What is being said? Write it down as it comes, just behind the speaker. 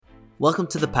Welcome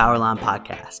to the Powerline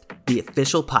Podcast, the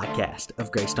official podcast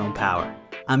of Greystone Power.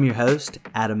 I'm your host,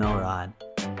 Adam Elrod.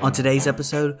 On today's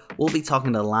episode, we'll be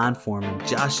talking to line foreman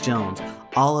Josh Jones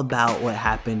all about what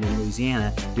happened in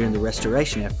Louisiana during the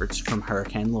restoration efforts from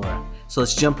Hurricane Laura. So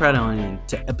let's jump right on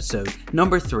into episode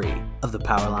number 3 of the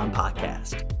Powerline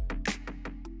Podcast.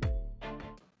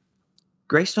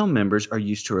 Greystone members are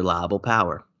used to reliable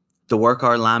power. The work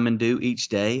our linemen do each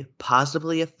day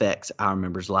positively affects our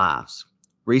members' lives.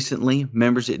 Recently,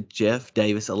 members at Jeff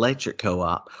Davis Electric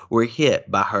Co-op were hit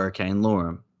by Hurricane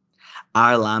Laura.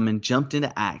 Our linemen jumped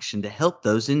into action to help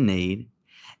those in need,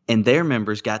 and their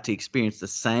members got to experience the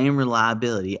same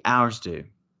reliability ours do.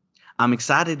 I'm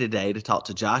excited today to talk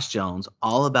to Josh Jones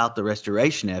all about the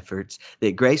restoration efforts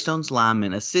that Greystone's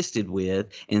linemen assisted with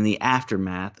in the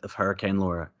aftermath of Hurricane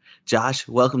Laura. Josh,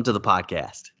 welcome to the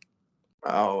podcast.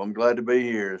 Oh, I'm glad to be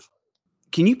here.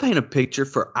 Can you paint a picture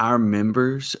for our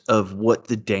members of what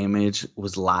the damage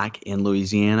was like in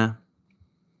Louisiana?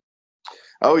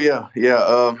 Oh, yeah.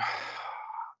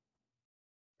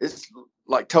 It's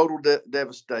like total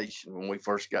devastation when we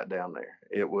first got down there.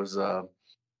 It was,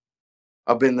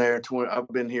 I've been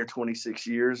here 26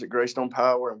 years at Greystone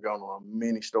Power. I've gone on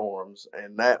many storms,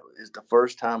 and that is the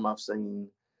first time I've seen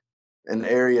an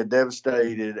area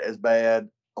devastated as bad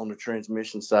on the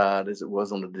transmission side as it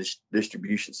was on the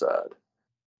distribution side.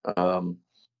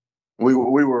 We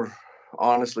were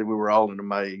honestly, we were all in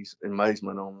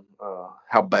amazement on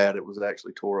how bad it was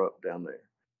actually tore up down there.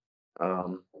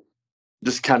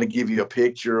 Just kind of give you a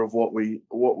picture of what we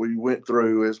went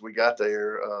through as we got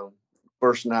there.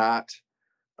 First night,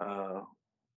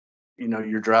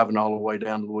 you're driving all the way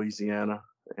down to Louisiana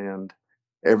and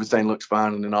everything looks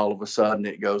fine, and then all of a sudden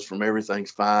it goes from everything's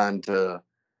fine to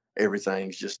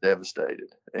everything's just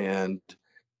devastated. And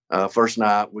first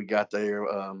night we got there,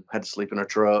 had to sleep in our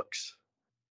trucks.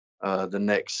 The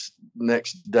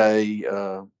next day,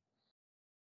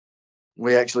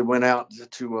 we actually went out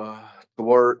to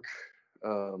work,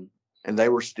 and they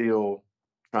were still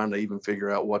trying to even figure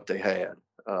out what they had.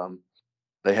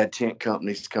 They had tent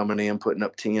companies coming in, putting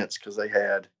up tents because they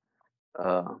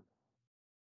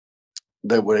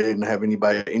didn't have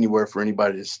anywhere for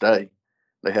anybody to stay.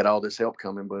 They had all this help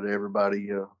coming, but everybody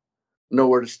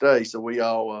nowhere to stay. So we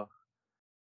all, a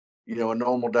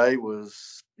normal day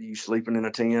was you sleeping in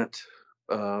a tent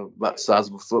about the size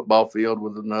of a football field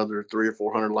with another 300 or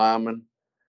 400 linemen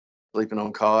sleeping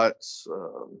on cots.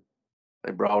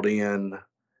 They brought in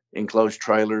enclosed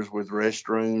trailers with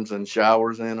restrooms and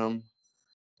showers in them,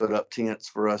 put up tents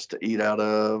for us to eat out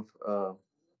of,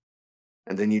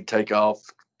 and then you'd take off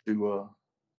to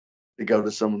go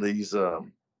to some of these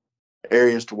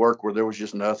areas to work where there was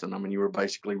just nothing. I mean, you were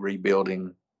basically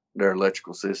rebuilding their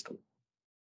electrical system.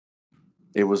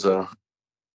 It was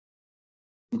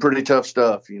pretty tough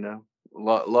stuff, a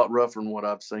lot rougher than what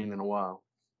I've seen in a while.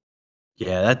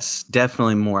 Yeah, that's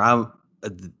definitely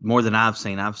more than I've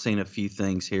seen. I've seen a few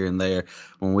things here and there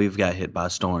when we've got hit by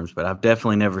storms, but I've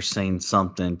definitely never seen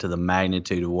something to the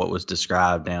magnitude of what was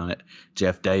described down at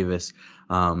Jeff Davis.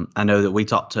 I know that we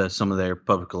talked to some of their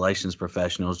public relations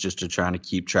professionals just to try to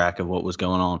keep track of what was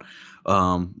going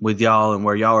on with y'all and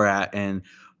where y'all were at, and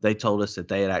they told us that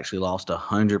they had actually lost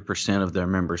 100% of their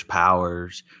members'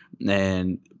 powers,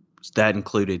 and that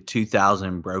included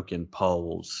 2,000 broken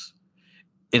poles.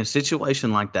 In a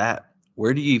situation like that,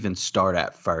 where do you even start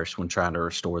at first when trying to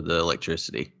restore the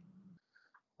electricity?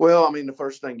 Well, I mean, the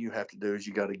first thing you have to do is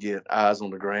you got to get eyes on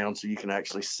the ground so you can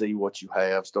actually see what you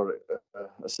have, start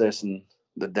assessing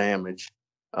the damage.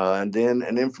 And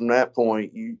then from that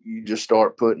point, you just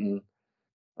start putting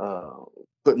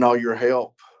all your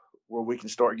help where we can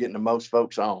start getting the most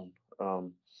folks on.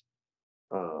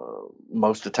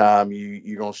 Most of the time,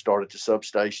 you're going to start at the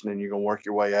substation and you're going to work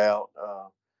your way out.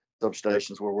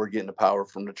 Substations where we're getting the power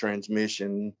from the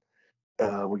transmission.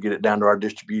 We get it down to our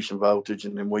distribution voltage,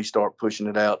 and then we start pushing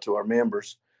it out to our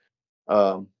members.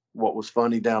 What was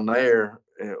funny down there,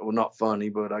 well, not funny,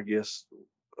 but I guess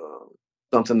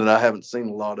something that I haven't seen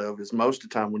a lot of is most of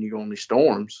the time when you go on these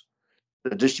storms,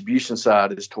 the distribution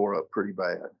side is tore up pretty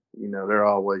bad.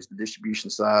 The distribution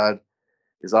side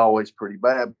is always pretty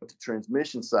bad, but the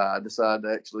transmission side, the side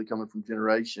actually coming from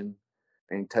generation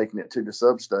and taking it to the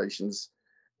substations,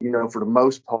 for the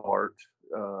most part,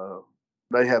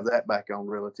 they have that back on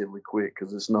relatively quick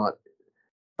because it's not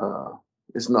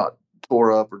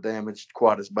tore up or damaged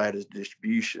quite as bad as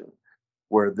distribution.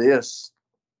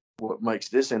 What makes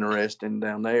this interesting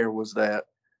down there was that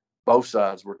both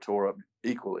sides were tore up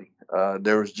equally.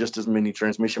 There was just as many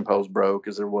transmission poles broke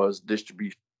as there was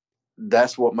distribution.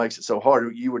 That's what makes it so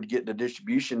hard. You would get the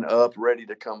distribution up ready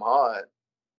to come hot,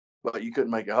 but you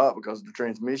couldn't make it hot because the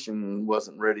transmission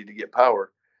wasn't ready to get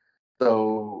power.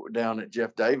 So down at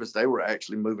Jeff Davis, they were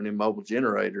actually moving in mobile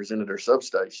generators into their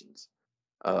substations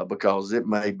because it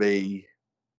may be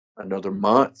another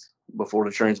month before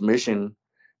the transmission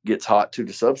gets hot to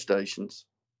the substations.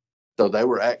 So they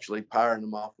were actually powering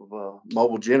them off of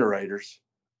mobile generators,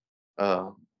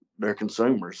 their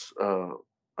consumers,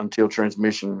 until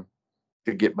transmission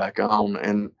could get back on.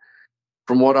 And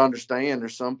from what I understand,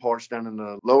 there's some parts down in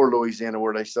the lower Louisiana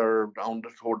where they served on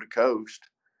toward the coast,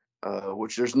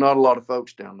 which there's not a lot of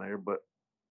folks down there, but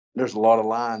there's a lot of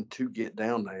line to get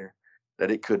down there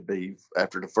that it could be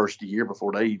after the first year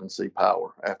before they even see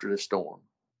power after this storm.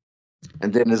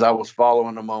 And then as I was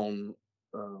following them on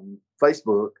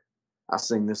Facebook, I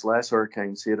seen this last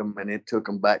hurricane's hit them, and it took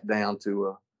them back down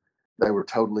to they were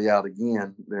totally out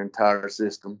again, their entire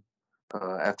system,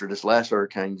 after this last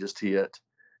hurricane just hit,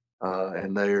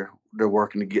 and they're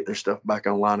working to get their stuff back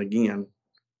online again.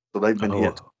 So they've been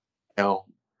hit now,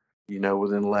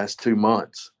 within the last 2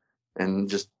 months, and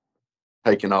just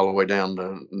taken all the way down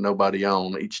to nobody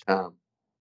on each time.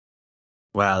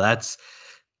 Wow, that's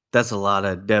a lot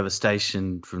of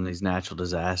devastation from these natural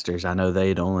disasters. I know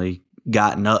they'd only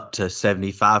gotten up to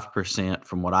 75%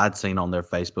 from what I'd seen on their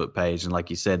Facebook page, and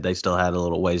like you said, they still had a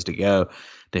little ways to go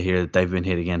to hear that they've been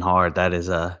hit again hard. That is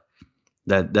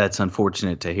that's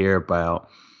unfortunate to hear about.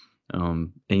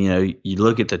 And you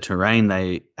look at the terrain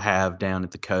they have down at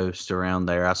the coast around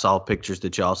there. I saw pictures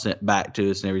that y'all sent back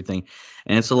to us and everything,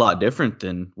 and it's a lot different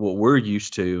than what we're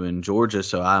used to in Georgia.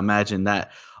 So I imagine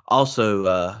that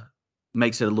also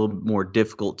makes it a little more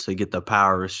difficult to get the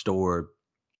power restored.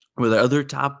 Were there other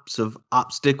types of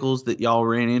obstacles that y'all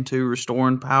ran into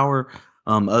restoring power,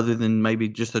 other than maybe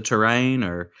just the terrain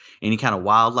or any kind of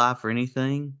wildlife or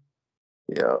anything?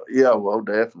 Yeah, well,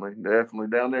 definitely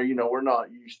down there. We're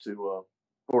not used to. Of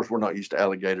course, we're not used to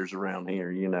alligators around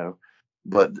here.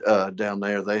 But down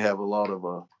there they have a lot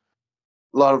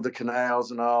of the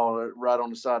canals and all right on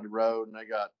the side of the road, and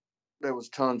there was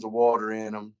tons of water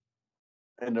in them,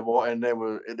 and there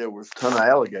was a ton of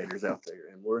alligators out there,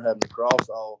 and we're having to cross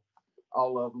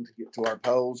all of them to get to our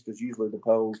poles, because usually the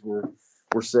poles were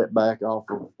set back off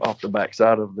the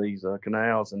backside of these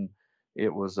canals, and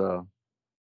it was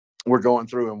we're going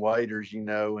through in waders,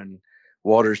 and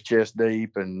water's chest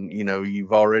deep, and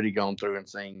you've already gone through and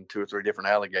seen 2 or 3 different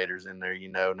alligators in there.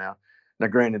 Now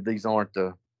granted, these aren't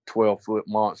the 12-foot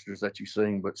monsters that you've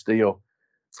seen, but still,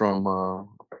 from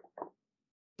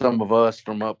some of us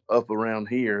from up around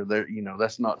here, there,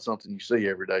 that's not something you see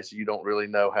every day, so you don't really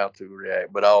know how to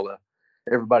react. But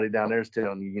everybody down there is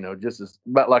telling you, just as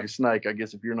about like a snake. I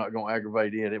guess if you're not going to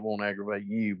aggravate it, it won't aggravate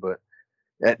you. But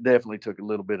that definitely took a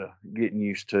little bit of getting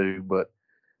used to. But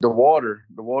the water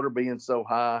being so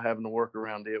high, having to work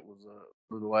around it was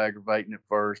a little aggravating at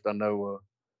first. I know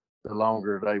the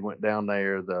longer they went down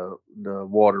there, the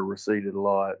water receded a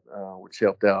lot, which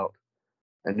helped out.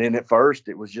 And then at first,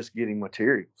 it was just getting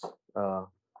materials.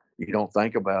 You don't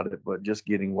think about it, but just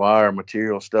getting wire,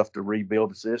 material, stuff to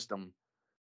rebuild the system,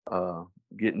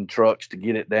 getting trucks to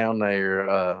get it down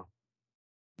there.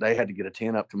 They had to get a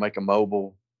tent up to make a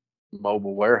mobile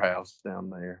warehouse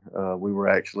down there. We were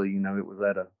actually,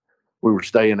 we were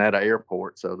staying at an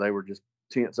airport, so they were just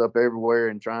tents up everywhere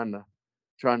and trying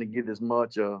to get as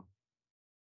much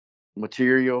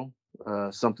material.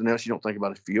 Something else you don't think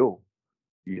about is fuel.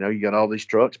 You got all these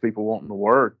trucks, people wanting to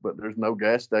work, but there's no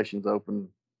gas stations open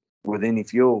with any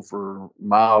fuel for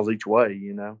miles each way.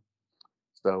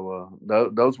 So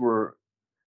those were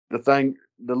the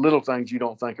little things you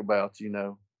don't think about.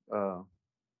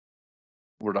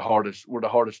 Were the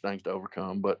hardest things to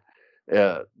overcome. But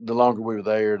the longer we were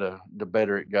there, the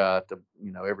better it got.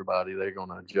 Everybody, they're going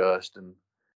to adjust and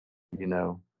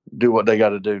do what they got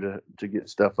to do to get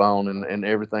stuff on, and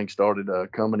everything started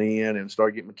coming in and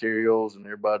started getting materials, and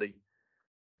everybody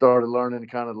started learning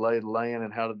kind of the lay of the land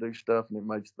and how to do stuff, and it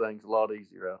makes things a lot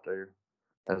easier out there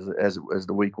as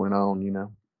the week went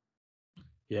on.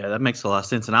 Yeah, that makes a lot of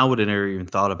sense. And I would have never even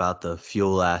thought about the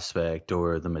fuel aspect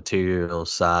or the material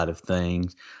side of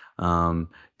things.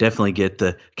 Definitely get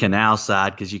the canal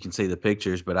side because you can see the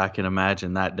pictures, but I can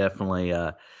imagine that definitely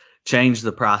changed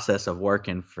the process of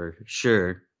working for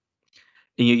sure.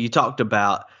 And you talked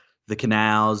about the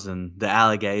canals and the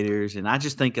alligators, and I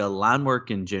just think line work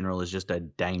in general is just a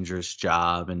dangerous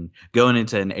job. And going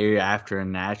into an area after a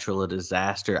natural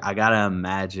disaster, I gotta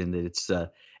imagine that it's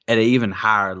at an even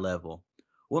higher level.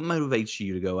 What motivates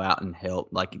you to go out and help,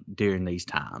 like during these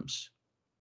times?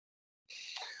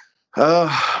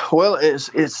 Well, it's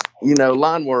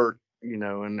line work,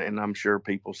 and I'm sure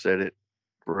people said it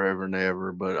forever and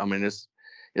ever, but I mean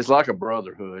it's like a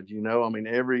brotherhood, you know. I mean,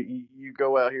 you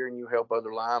go out here and you help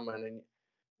other linemen,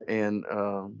 and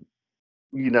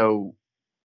you know,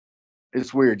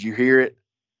 it's weird. You hear it,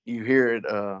 you hear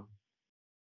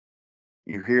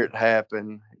it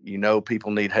happen. You know,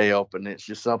 people need help, and it's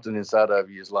just something inside of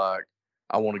you is like,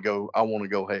 I want to go. I want to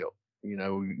go help. You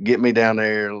know, get me down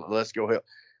there. Let's go help.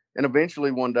 And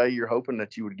eventually, one day, you're hoping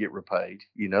that you would get repaid.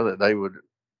 You know, that they would,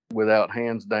 without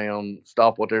hands down,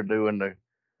 stop what they're doing to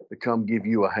come give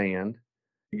you a hand.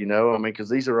 You know, I mean, because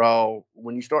these are all,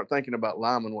 when you start thinking about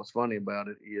linemen, what's funny about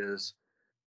it is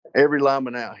every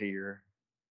lineman out here,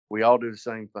 we all do the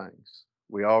same things.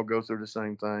 We all go through the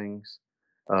same things,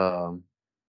 um,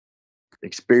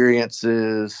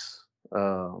 experiences,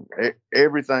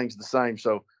 everything's the same.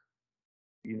 So,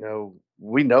 you know,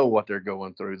 we know what they're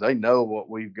going through. They know what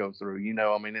we go through. You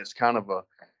know, I mean, it's kind of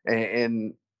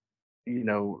and you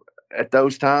know, at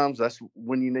those times, that's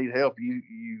when you need help. You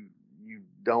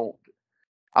don't.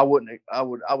 I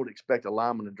would expect a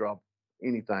lineman to drop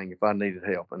anything if I needed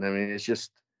help. And I mean, it's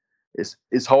just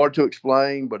it's hard to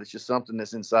explain, but it's just something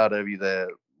that's inside of you that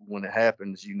when it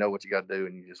happens, you know what you got to do,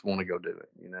 and you just want to go do it.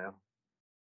 You know.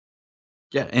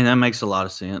 Yeah, and that makes a lot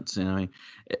of sense. And I mean,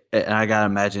 I gotta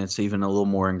imagine it's even a little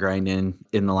more ingrained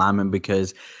in the linemen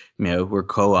because we're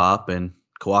co-op, and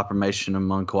cooperation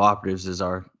among cooperatives is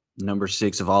our number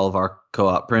 6 of all of our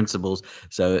co-op principles.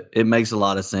 So it makes a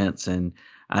lot of sense. And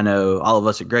I know all of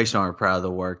us at Greystone are proud of the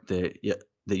work that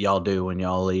y'all do when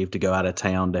y'all leave to go out of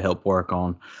town to help work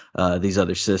on these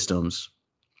other systems.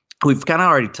 We've kind of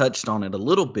already touched on it a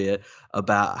little bit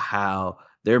about how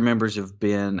their members have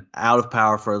been out of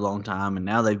power for a long time and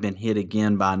now they've been hit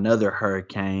again by another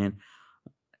hurricane.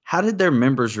 How did their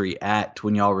members react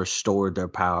when y'all restored their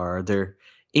power? Are there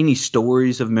any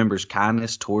stories of members'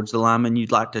 kindness towards the linemen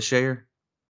you'd like to share?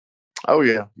 Oh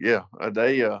yeah, yeah.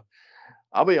 They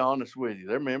I'll be honest with you,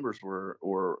 their members were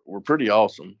pretty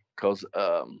awesome because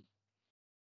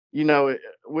you know,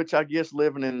 which I guess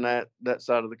living in that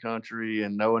side of the country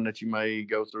and knowing that you may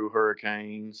go through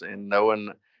hurricanes and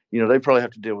knowing, you know, they probably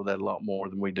have to deal with that a lot more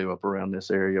than we do up around this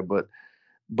area.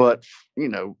 But you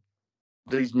know,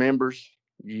 these members,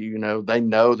 you know, they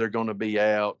know they're going to be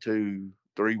out 2,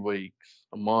 3 weeks,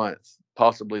 a month,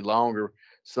 possibly longer.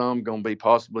 Some going to be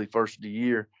possibly first of the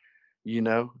year, you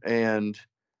know, and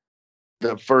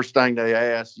the first thing they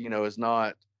ask, you know, is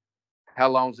not how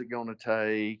long is it going to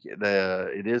take?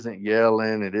 It isn't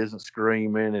yelling. It isn't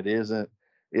screaming. It isn't.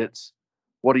 It's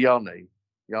what do y'all need?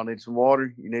 Y'all need some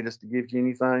water? You need us to give you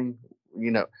anything?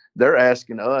 You know, they're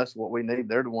asking us what we need.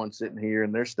 They're the ones sitting here,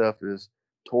 and their stuff is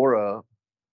tore up.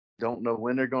 Don't know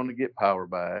when they're going to get power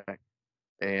back,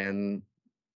 and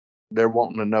they're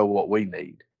wanting to know what we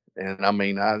need. And I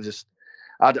mean, I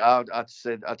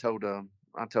said, I told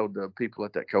the people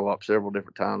at that co-op several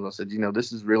different times. I said, you know,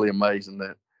 this is really amazing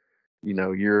that you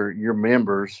know your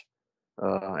members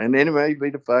and then it may be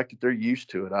the fact that they're used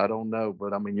to it, I don't know,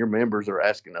 but I mean your members are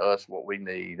asking us what we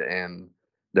need and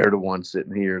they're the ones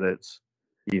sitting here that's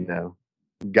you know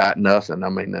got nothing. I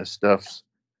mean that stuff's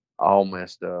all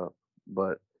messed up.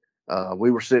 But uh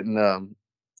we were sitting um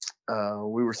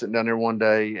we were sitting down there one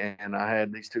day and I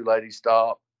had these two ladies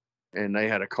stop and they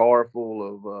had a car full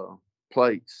of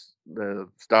plates, the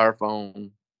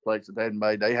styrofoam plates that they hadn't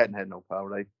made. They hadn't had no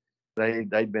power.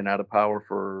 They'd been out of power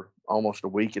for almost a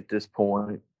week at this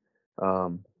point.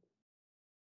 Um,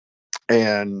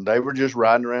 and they were just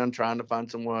riding around trying to find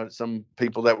some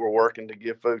people that were working to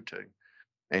give food to.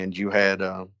 And you had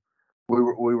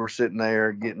we were sitting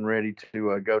there getting ready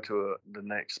to go to the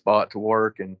next spot to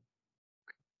work, and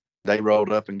they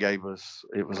rolled up and gave us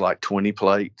it was like 20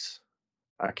 plates.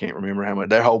 I can't remember how much.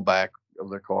 Their whole back of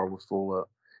their car was full up,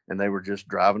 and they were just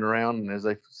driving around. And as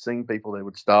they seen people, they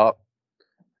would stop,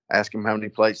 ask them how many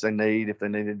plates they need. If they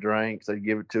needed drinks, they'd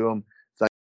give it to them. Thank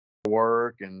for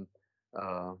work, and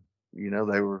uh, you know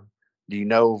they were. Do you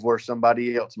know of where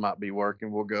somebody else might be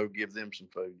working? We'll go give them some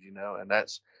food. You know, and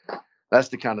that's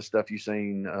the kind of stuff you've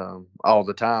seen all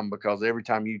the time because every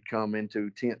time you'd come into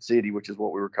Tent City, which is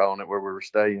what we were calling it, where we were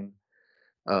staying,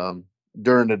 um,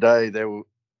 during the day there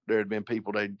had been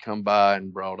people they'd come by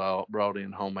and brought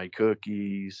in homemade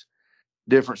cookies,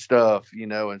 different stuff, you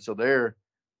know, and so they're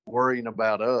worrying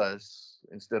about us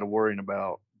instead of worrying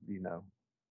about you know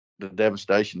the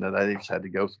devastation that they just had to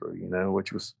go through, you know,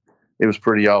 which was it was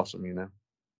pretty awesome, you know.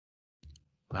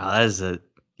 Wow, that is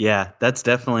that's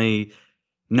definitely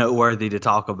noteworthy to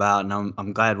talk about, and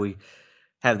I'm glad we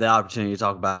have the opportunity to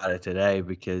talk about it today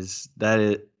because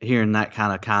hearing that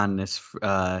kind of kindness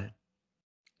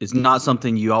is not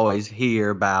something you always hear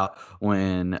about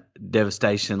when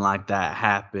devastation like that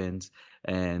happens,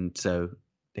 and so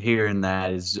hearing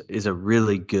that is a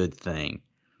really good thing.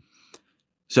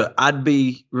 So I'd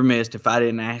be remiss if I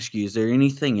didn't ask you, is there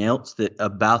anything else that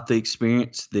about the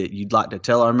experience that you'd like to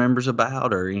tell our members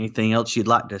about, or anything else you'd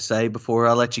like to say before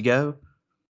I let you go?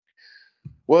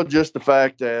 Well, just the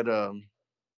fact that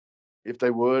if they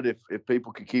would, if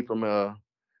people could keep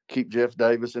Jeff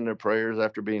Davis in their prayers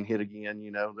after being hit again,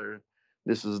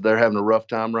 they're having a rough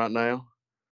time right now.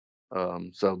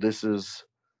 So this is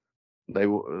they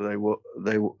wasn't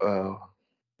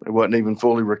even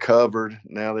fully recovered.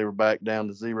 Now they were back down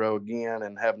to zero again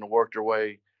and having to work their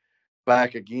way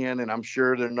back again. And I'm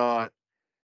sure they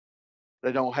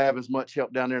don't have as much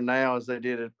help down there now as they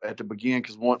did at the beginning.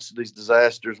 Because once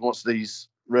these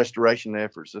restoration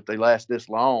efforts, if they last this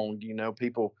long,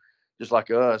 people just like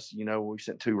us, we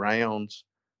sent 2 rounds.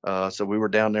 So we were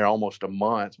down there almost a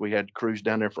month. We had crews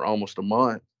down there for almost a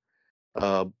month.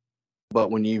 But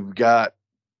when you've got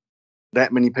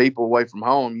that many people away from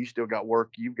home, you still got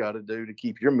work you've got to do to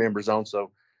keep your members on. So,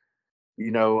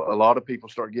 a lot of people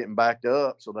start getting backed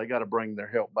up, so they got to bring their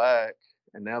help back.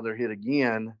 And now they're hit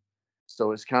again.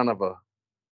 So it's kind of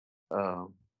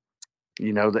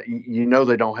they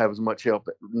don't have as much help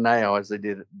now as they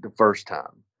did the first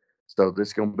time. So this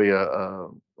is going to be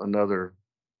another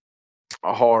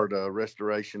hard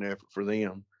restoration effort for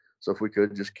them. So if we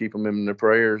could just keep them in their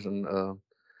prayers and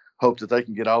hope that they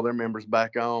can get all their members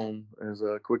back on as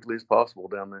quickly as possible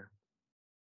down there.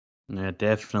 Yeah,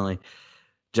 definitely.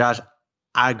 Josh,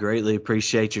 I greatly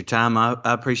appreciate your time. I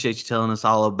appreciate you telling us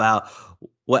all about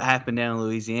what happened down in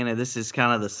Louisiana. This is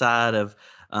kind of the side of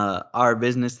our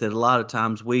business that a lot of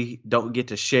times we don't get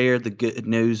to share the good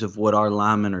news of what our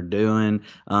linemen are doing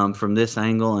from this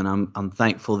angle. And I'm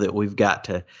thankful that we've got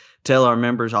to tell our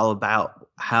members all about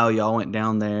how y'all went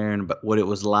down there and what it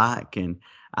was like. And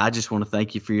I just want to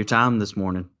thank you for your time this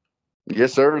morning.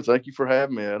 Yes, sir. Thank you for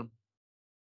having me, Adam.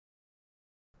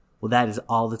 Well, that is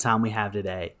all the time we have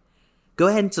today. Go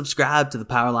ahead and subscribe to the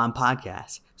Powerline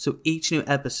Podcast so each new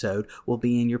episode will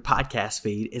be in your podcast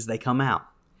feed as they come out.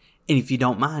 And if you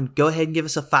don't mind, go ahead and give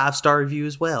us a 5-star review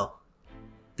as well.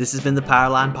 This has been the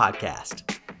Powerline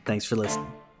Podcast. Thanks for listening.